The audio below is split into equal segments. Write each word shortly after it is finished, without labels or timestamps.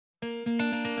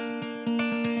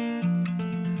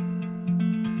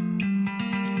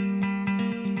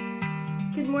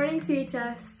morning,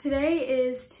 CHS. Today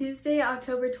is Tuesday,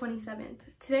 October 27th.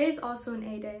 Today is also an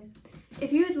A Day.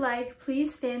 If you would like,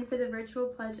 please stand for the virtual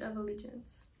Pledge of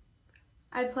Allegiance.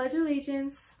 I pledge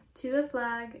allegiance to the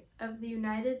flag of the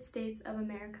United States of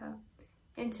America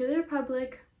and to the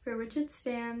republic for which it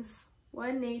stands,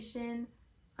 one nation,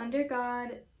 under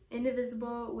God,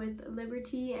 indivisible, with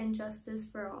liberty and justice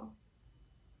for all.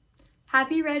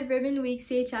 Happy Red Ribbon Week,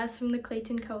 CHS, from the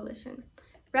Clayton Coalition.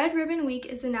 Red Ribbon Week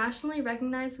is a nationally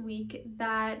recognized week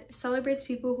that celebrates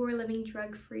people who are living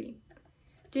drug-free.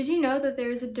 Did you know that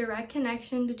there is a direct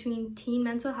connection between teen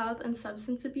mental health and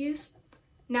substance abuse?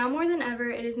 Now more than ever,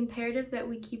 it is imperative that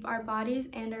we keep our bodies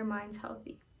and our minds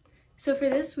healthy. So for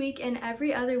this week and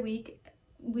every other week,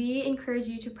 we encourage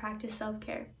you to practice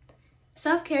self-care.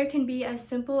 Self-care can be as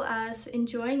simple as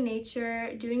enjoying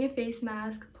nature, doing a face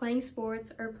mask, playing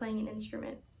sports, or playing an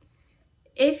instrument.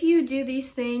 If you do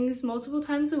these things multiple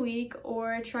times a week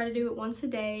or try to do it once a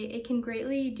day, it can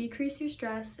greatly decrease your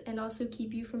stress and also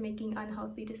keep you from making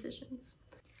unhealthy decisions.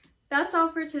 That's all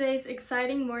for today's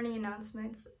exciting morning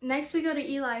announcements. Next we go to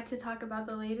Eli to talk about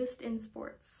the latest in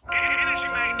sports. Energy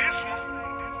made this one.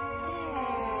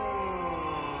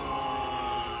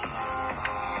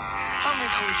 I'm a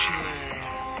Coochie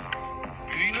Man.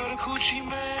 Do you know the Coochie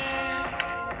Man?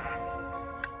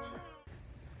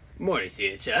 Morning,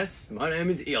 CHS. My name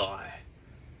is Eli.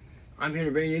 I'm here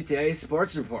to bring you today's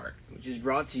sports report, which is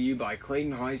brought to you by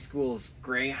Clayton High School's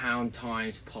Greyhound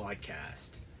Times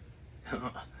podcast.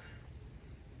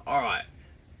 Alright,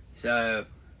 so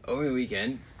over the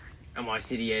weekend, my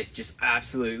CDS just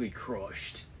absolutely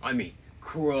crushed. I mean,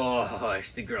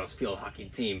 crushed the girls' field hockey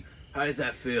team. How does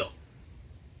that feel?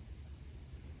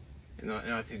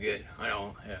 Not too good.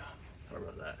 Yeah, sorry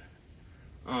about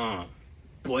that.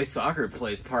 Boys soccer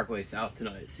plays Parkway South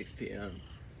tonight at 6 p.m.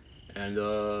 And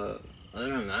other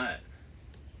than that,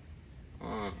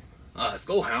 let's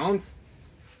go Hounds.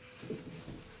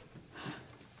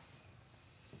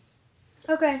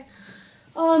 Okay.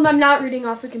 I'm not reading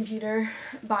off the computer,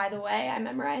 by the way. I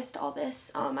memorized all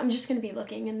this. I'm just gonna be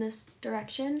looking in this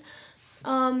direction.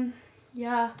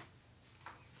 Yeah.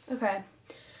 Okay.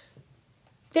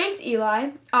 Thanks, Eli.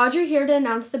 Audrey here to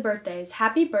announce the birthdays.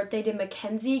 Happy birthday to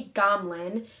Mackenzie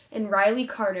Gomlin and Riley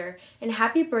Carter, and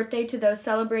happy birthday to those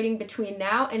celebrating between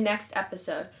now and next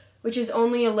episode, which is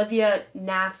only Olivia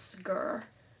Nafsger.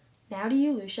 Now to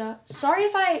you, Lucia. Sorry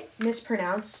if I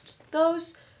mispronounced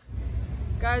those.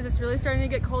 Guys, it's really starting to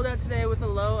get cold out today with a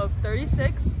low of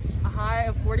 36, a high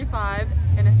of 45,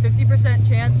 and a 50%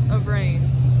 chance of rain.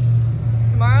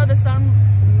 Tomorrow the sun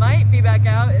might be back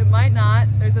out, it might not.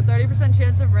 There's a 30%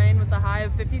 chance of rain with a high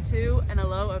of 52 and a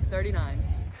low of 39.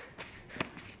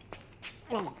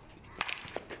 Do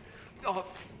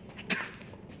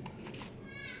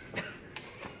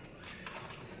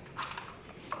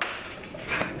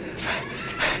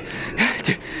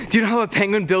you know how a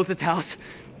penguin builds its house?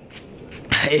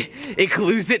 It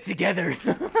glues it together.